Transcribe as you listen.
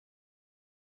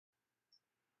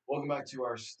Welcome back to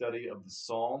our study of the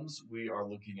Psalms. We are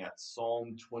looking at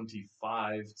Psalm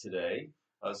 25 today.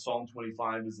 Psalm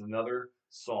 25 is another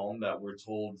psalm that we're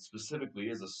told specifically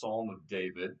is a psalm of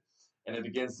David. And it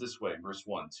begins this way, verse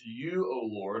 1. To you, O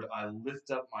Lord, I lift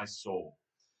up my soul.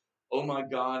 O my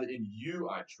God, in you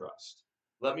I trust.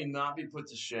 Let me not be put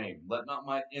to shame. Let not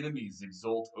my enemies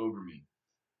exult over me.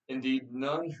 Indeed,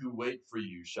 none who wait for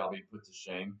you shall be put to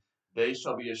shame. They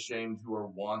shall be ashamed who are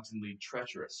wantonly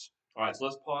treacherous. All right, so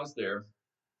let's pause there.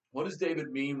 What does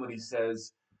David mean when he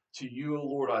says, To you, O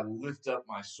Lord, I lift up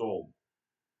my soul?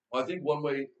 Well, I think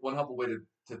one helpful way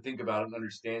to think about it and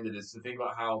understand it is to think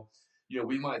about how,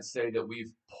 we might say that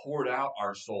we've poured out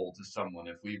our soul to someone.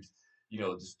 If we've,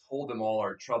 just told them all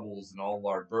our troubles and all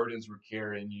our burdens we're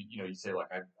carrying, you say, like,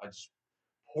 I just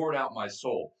poured out my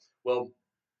soul. Well,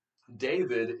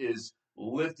 David is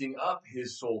lifting up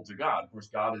his soul to God. Of course,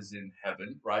 God is in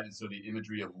heaven, right? And so the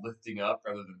imagery of lifting up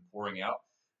rather than pouring out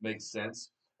makes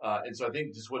sense. And so I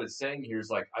think just what it's saying here is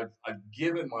like, I've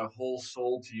given my whole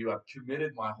soul to you. I've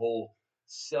committed my whole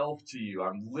self to you.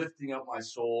 I'm lifting up my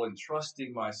soul and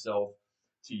trusting myself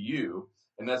to you.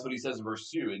 And that's what he says in verse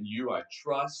 2. In you I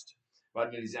trust, right?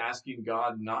 And he's asking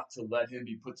God not to let him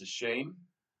be put to shame.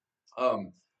 I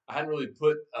hadn't really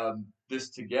put this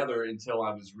together until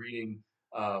I was reading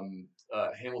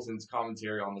Hamilton's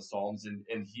commentary on the Psalms,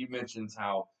 and he mentions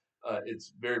how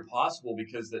it's very possible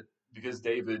because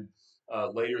David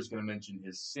later is going to mention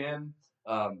his sin,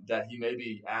 that he may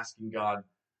be asking God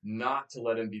not to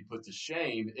let him be put to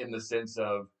shame in the sense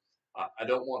of I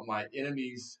don't want my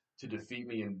enemies to defeat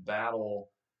me in battle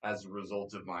as a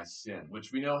result of my sin,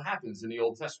 which we know happens in the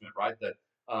Old Testament, right?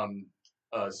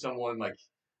 That someone like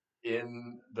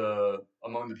in the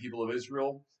among the people of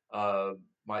Israel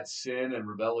might sin and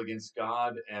rebel against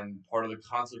God, and part of the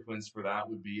consequence for that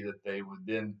would be that they would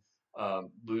then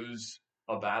lose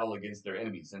a battle against their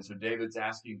enemies. And so David's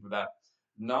asking for that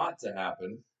not to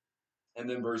happen. And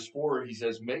then verse 4, he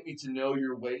says, Make me to know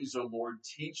your ways, O Lord.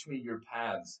 Teach me your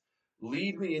paths.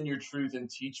 Lead me in your truth and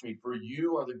teach me, for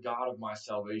you are the God of my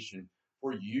salvation.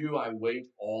 For you I wait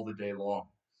all the day long.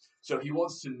 So he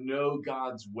wants to know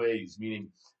God's ways, meaning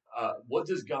what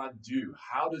does God do?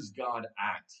 How does God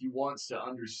act? He wants to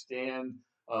understand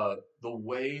the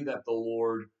way that the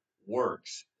Lord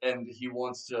works. And he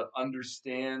wants to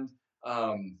understand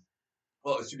um,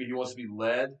 he wants to be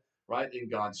led, right, in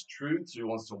God's truth. So he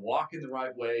wants to walk in the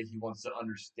right way. He wants to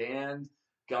understand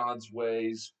God's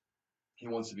ways. He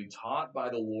wants to be taught by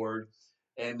the Lord.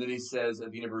 And then he says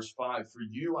at the end of verse 5, For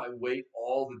you I wait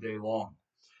all the day long.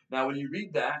 Now, when you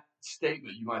read that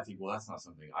statement, you might think, well, that's not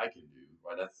something I can do,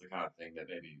 right? That's the kind of thing that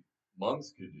maybe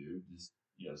monks could do, just,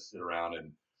 sit around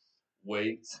and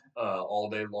wait all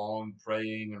day long,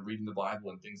 praying and reading the Bible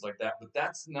and things like that. But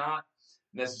that's not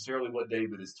necessarily what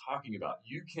David is talking about.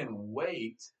 You can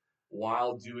wait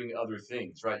while doing other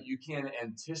things, right? You can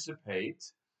anticipate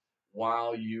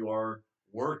while you are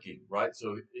working, right?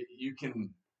 So you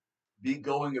can be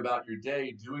going about your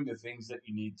day doing the things that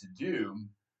you need to do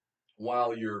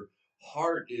while your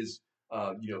heart is,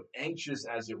 anxious,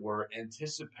 as it were,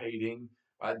 anticipating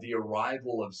the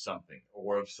arrival of something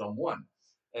or of someone.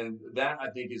 And that, I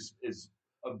think, is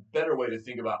a better way to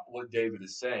think about what David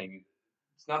is saying.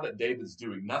 It's not that David's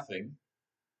doing nothing,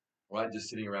 right? Just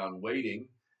sitting around waiting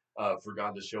for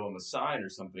God to show him a sign or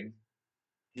something.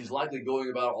 He's likely going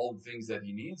about all the things that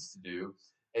he needs to do,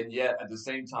 and yet at the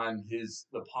same time,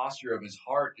 the posture of his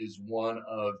heart is one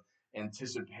of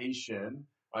anticipation,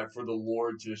 right, for the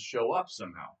Lord to show up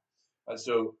somehow.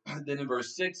 So then in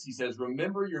verse 6, he says,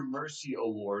 Remember your mercy, O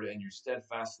Lord, and your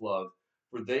steadfast love,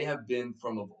 for they have been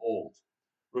from of old.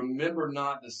 Remember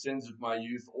not the sins of my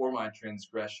youth or my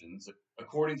transgressions.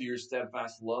 According to your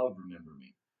steadfast love, remember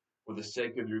me, for the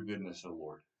sake of your goodness, O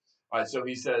Lord. All right, so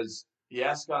he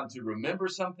asks God to remember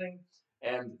something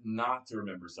and not to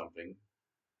remember something.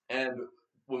 And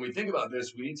when we think about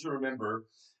this, we need to remember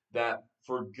that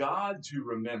for God to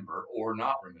remember or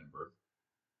not remember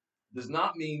does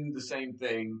not mean the same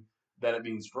thing that it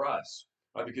means for us,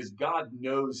 right? Because God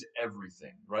knows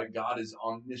everything, right? God is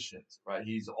omniscient, right?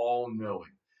 He's all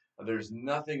knowing. There's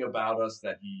nothing about us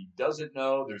that he doesn't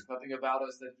know. There's nothing about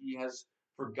us that he has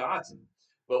forgotten.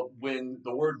 But when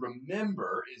the word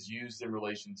remember is used in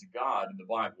relation to God in the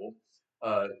Bible,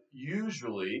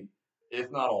 usually, if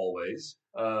not always,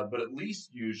 but at least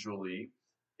usually,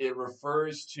 it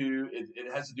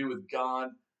has to do with God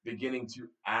beginning to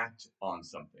act on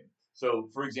something. So,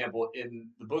 for example, in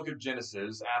the book of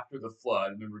Genesis, after the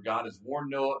flood, remember God has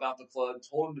warned Noah about the flood,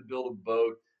 told him to build a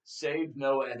boat, saved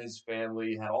Noah and his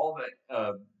family, had all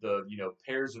the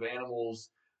pairs of animals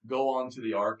go onto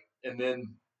the ark, and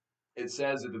then it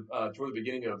says at toward the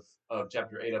beginning of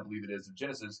chapter 8, I believe it is, of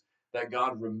Genesis, that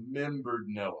God remembered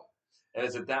Noah. And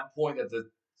it's at that point that the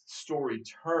story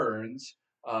turns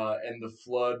and the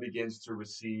flood begins to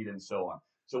recede and so on.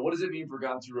 So, what does it mean for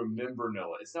God to remember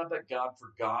Noah? It's not that God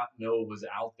forgot Noah was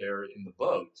out there in the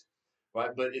boat,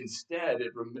 right? But instead,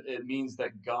 it means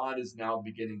that God is now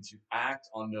beginning to act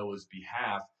on Noah's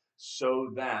behalf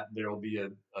so that there will be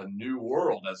a new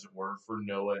world, as it were, for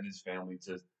Noah and his family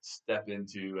to step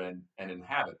into and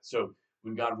inhabit. So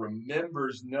when God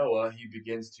remembers Noah, he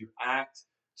begins to act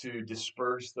to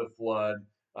disperse the flood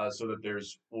so that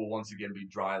there's will once again be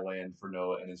dry land for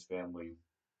Noah and his family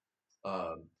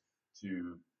um,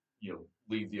 to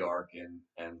leave the ark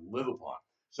and live upon.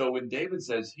 So when David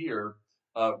says here,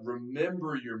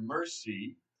 remember your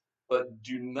mercy, but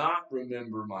do not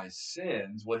remember my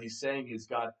sins, what he's saying is,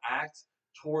 God, act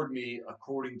toward me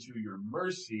according to your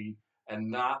mercy and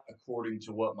not according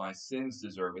to what my sins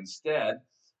deserve. Instead,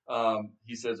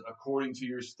 he says, according to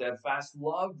your steadfast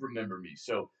love, remember me.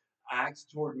 So act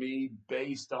toward me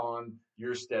based on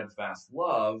your steadfast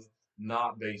love,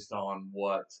 not based on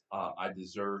what I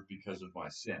deserve because of my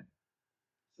sin.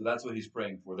 So that's what he's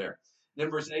praying for there. Then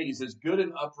verse 8, he says, good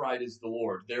and upright is the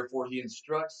Lord. Therefore, he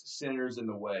instructs sinners in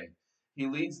the way. He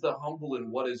leads the humble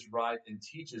in what is right and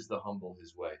teaches the humble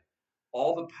his way.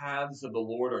 All the paths of the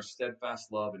Lord are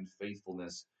steadfast love and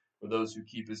faithfulness for those who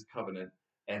keep his covenant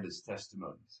and his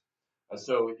testimonies.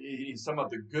 So he's talking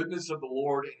about the goodness of the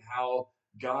Lord and how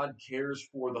God cares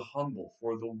for the humble,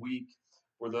 for the weak,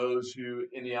 for those who,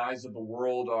 in the eyes of the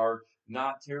world, are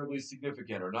not terribly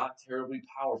significant or not terribly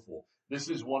powerful. This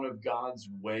is one of God's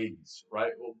ways,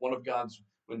 right? One of God's,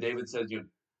 when David says,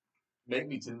 make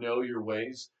me to know your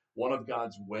ways, one of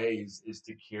God's ways is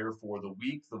to care for the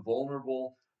weak, the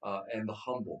vulnerable, and the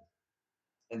humble.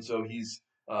 And so he's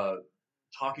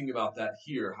talking about that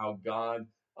here, how God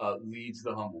leads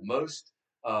the humble. Most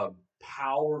uh,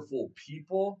 powerful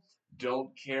people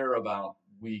don't care about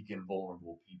weak and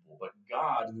vulnerable people, but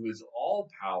God, who is all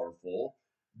powerful,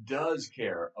 does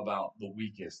care about the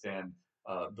weakest and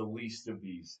the least of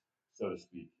these, so to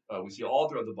speak. We see all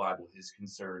throughout the Bible his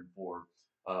concern for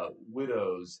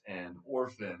widows and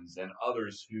orphans and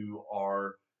others who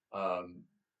are um,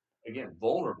 again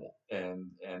vulnerable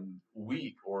and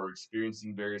weak or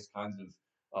experiencing various kinds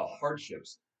of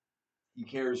hardships. He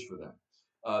cares for them.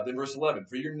 Then verse 11,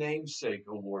 for your name's sake,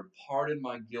 O Lord, pardon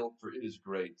my guilt, for it is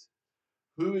great.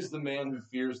 Who is the man who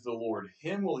fears the Lord?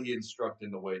 Him will he instruct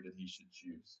in the way that he should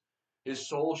choose. His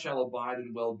soul shall abide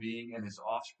in well-being, and his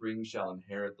offspring shall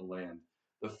inherit the land.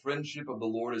 The friendship of the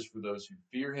Lord is for those who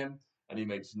fear him, and he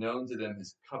makes known to them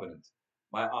his covenant.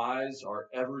 My eyes are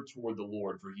ever toward the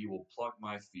Lord, for he will pluck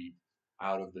my feet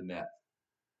out of the net.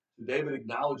 So David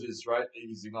acknowledges, right?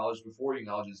 He's acknowledged before, he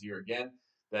acknowledges here again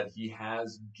that he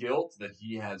has guilt, that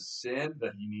he has sinned,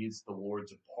 that he needs the Lord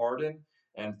to pardon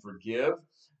and forgive.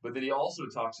 But then he also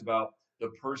talks about the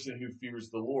person who fears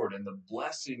the Lord and the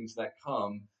blessings that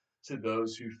come to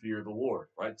those who fear the Lord,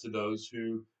 right? To those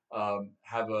who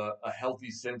have a healthy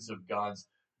sense of God's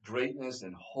greatness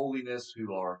and holiness,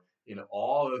 who are in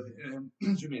awe of him,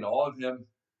 excuse me, in awe of him,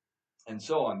 and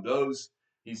so on. Those,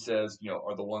 he says,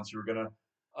 are the ones who are going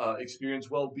to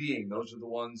experience well-being. Those are the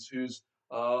ones whose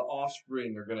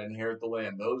offspring are going to inherit the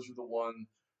land. Those are the ones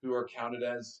who are counted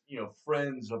as,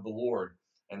 friends of the Lord,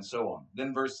 and so on.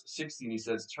 Then verse 16, he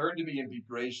says, turn to me and be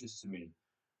gracious to me,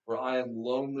 for I am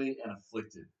lonely and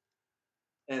afflicted.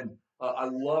 And I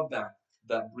love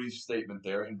that brief statement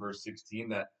there in verse 16,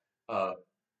 that uh,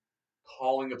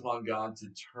 calling upon God to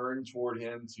turn toward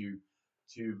Him, to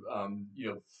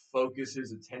focus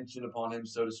His attention upon Him,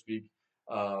 so to speak,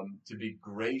 to be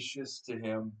gracious to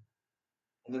Him.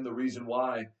 And then the reason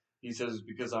why He says is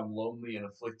because I'm lonely and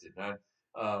afflicted. And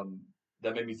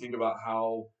that made me think about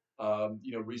how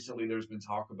recently there's been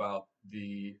talk about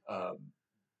the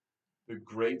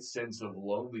great sense of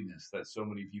loneliness that so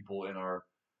many people in our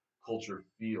culture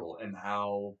feel, and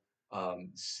how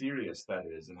serious that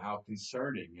is, and how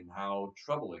concerning and how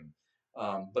troubling.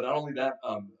 But not only that,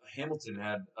 Hamilton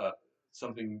had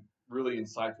something really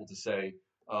insightful to say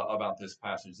about this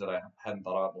passage that I hadn't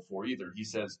thought about before either. He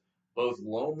says both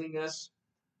loneliness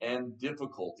and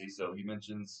difficulty. So he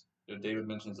mentions, David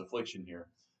mentions affliction here.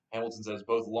 Hamilton says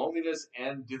both loneliness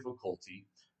and difficulty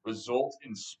result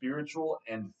in spiritual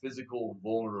and physical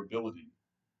vulnerability,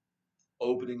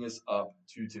 opening us up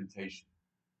to temptation.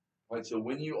 Right. So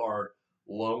when you are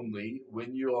lonely,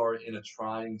 when you are in a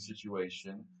trying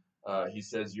situation, he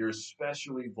says you're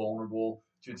especially vulnerable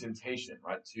to temptation,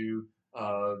 right? To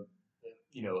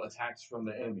attacks from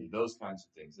the enemy, those kinds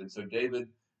of things. And so David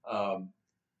um,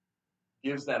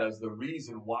 gives that as the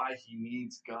reason why he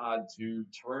needs God to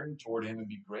turn toward him and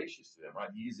be gracious to him, right?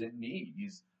 He's in need.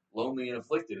 He's lonely and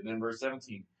afflicted. And then verse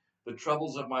 17, the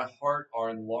troubles of my heart are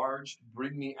enlarged.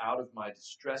 Bring me out of my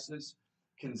distresses.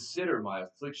 Consider my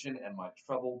affliction and my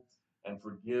trouble and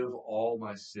forgive all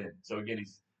my sin. So again,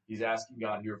 he's asking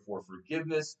God here for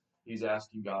forgiveness. He's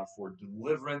asking God for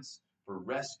deliverance, for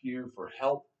rescue, for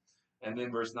help. And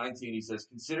then verse 19, he says,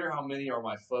 consider how many are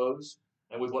my foes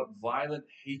and with what violent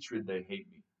hatred they hate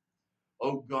me.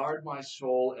 O guard my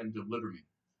soul and deliver me.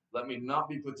 Let me not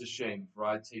be put to shame, for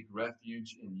I take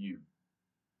refuge in you.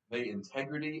 May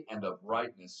integrity and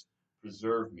uprightness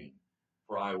preserve me,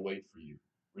 for I wait for you.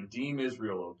 Redeem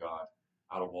Israel, O God,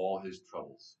 out of all his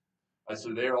troubles.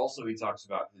 So there also he talks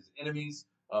about his enemies.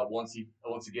 Once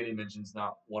again he mentions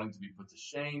not wanting to be put to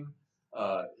shame.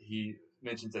 He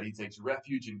mentions that he takes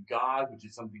refuge in God, which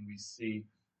is something we see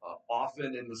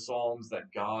often in the Psalms,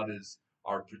 that God is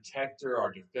our protector,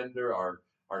 our defender, our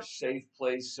safe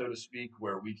place, so to speak,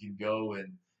 where we can go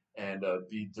and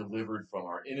be delivered from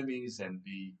our enemies and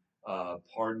be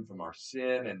pardoned from our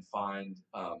sin and find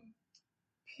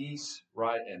peace,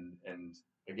 right? And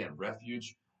again,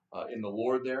 refuge in the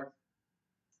Lord there.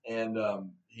 And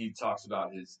he talks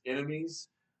about his enemies,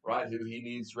 right, who he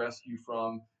needs rescue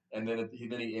from. And then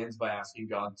he ends by asking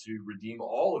God to redeem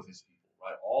all of his people,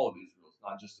 right? All of Israel. It's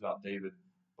not just about David,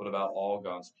 but about all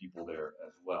God's people there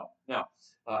as well. Now,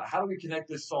 how do we connect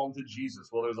this psalm to Jesus?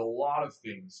 Well, there's a lot of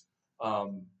things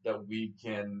that we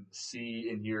can see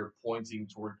in here pointing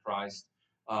toward Christ.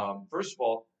 First of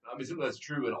all, I mean, something that's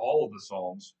true in all of the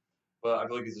Psalms, but I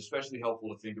feel like it's especially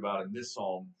helpful to think about in this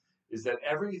psalm is that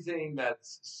everything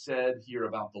that's said here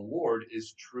about the Lord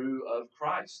is true of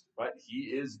Christ, right? He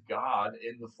is God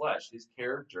in the flesh. His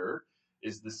character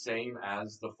is the same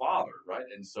as the Father, right?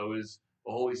 And so is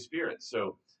the Holy Spirit.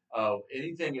 So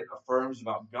anything it affirms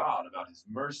about God, about his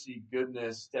mercy,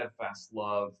 goodness, steadfast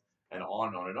love, and on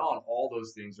and on and on, all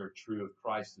those things are true of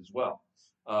Christ as well.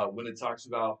 When it talks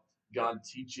about God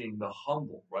teaching the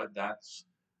humble, right? That's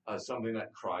something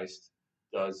that Christ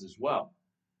does as well.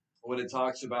 When it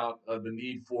talks about the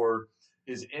need for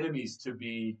his enemies to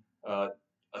be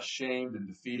ashamed and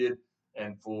defeated,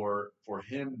 and for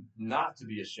him not to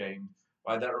be ashamed,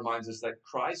 right? That reminds us that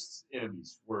Christ's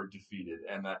enemies were defeated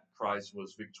and that Christ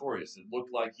was victorious. It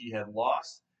looked like he had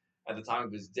lost at the time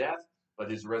of his death, but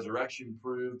his resurrection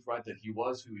proved, right, that he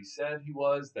was who he said he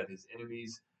was, that his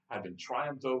enemies had been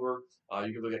triumphed over.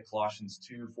 You can look at Colossians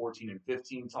 2:14 and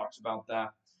 15 talks about that.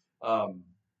 Um,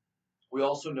 we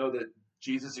also know that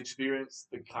Jesus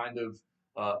experienced the kind of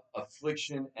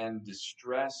affliction and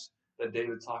distress that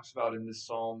David talks about in this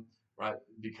psalm, right?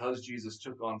 Because Jesus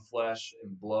took on flesh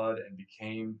and blood and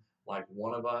became like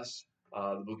one of us.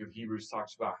 The book of Hebrews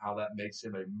talks about how that makes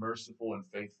him a merciful and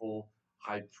faithful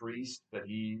high priest, that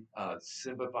he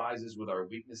sympathizes with our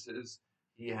weaknesses.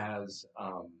 He has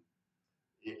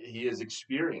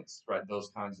experienced, right, those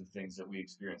kinds of things that we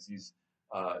experience.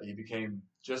 He became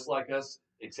just like us,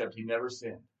 except he never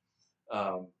sinned.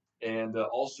 Um, and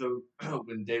also,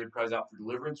 when David cries out for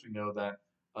deliverance, we know that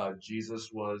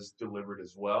Jesus was delivered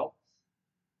as well,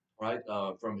 right,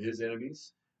 from his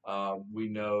enemies. We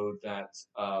know that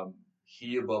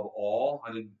he, above all,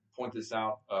 I didn't point this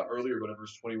out earlier, but in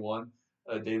verse 21,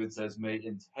 David says, may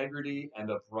integrity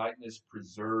and uprightness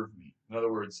preserve me. In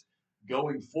other words,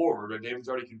 going forward, right, David's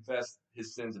already confessed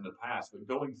his sins in the past, but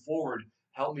going forward,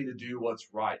 help me to do what's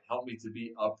right. Help me to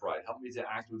be upright. Help me to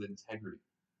act with integrity.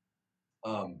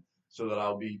 So that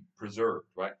I'll be preserved,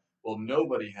 right? Well,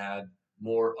 nobody had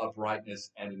more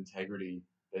uprightness and integrity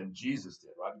than Jesus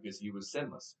did, right? Because he was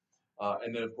sinless.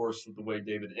 And then, of course, the way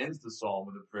David ends the psalm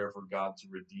with a prayer for God to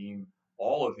redeem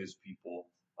all of his people,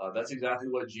 that's exactly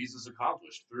what Jesus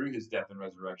accomplished through his death and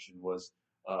resurrection, was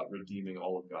redeeming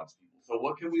all of God's people. So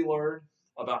what can we learn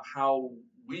about how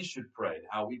we should pray,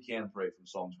 how we can pray from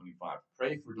Psalm 25?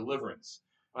 Pray for deliverance,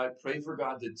 right? Pray for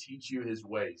God to teach you his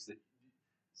ways, that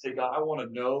say, God, I want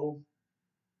to know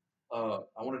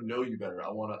you better.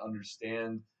 I want to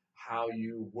understand how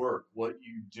you work, what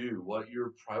you do, what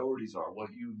your priorities are,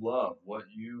 what you love, what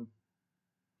on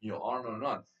and on and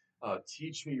on.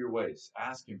 Teach me your ways.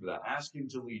 Ask him for that. Ask him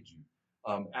to lead you.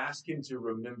 Ask him to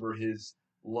remember his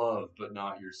love, but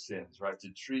not your sins, right? To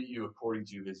treat you according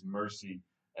to his mercy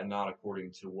and not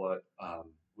according to what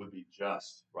would be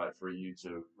just, right? For you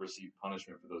to receive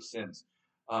punishment for those sins.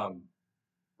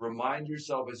 Remind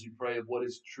yourself as you pray of what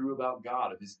is true about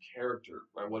God, of his character,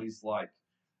 right? What he's like.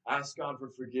 Ask God for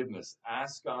forgiveness.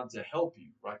 Ask God to help you,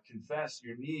 right? Confess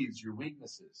your needs, your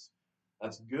weaknesses.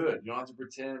 That's good. You don't have to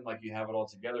pretend like you have it all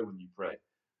together when you pray.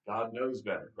 God knows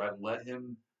better, right? Let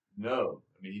him know.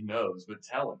 I mean, he knows, but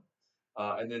tell him.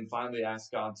 And then finally,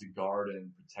 ask God to guard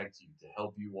and protect you, to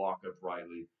help you walk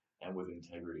uprightly and with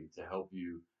integrity, to help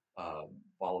you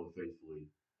follow faithfully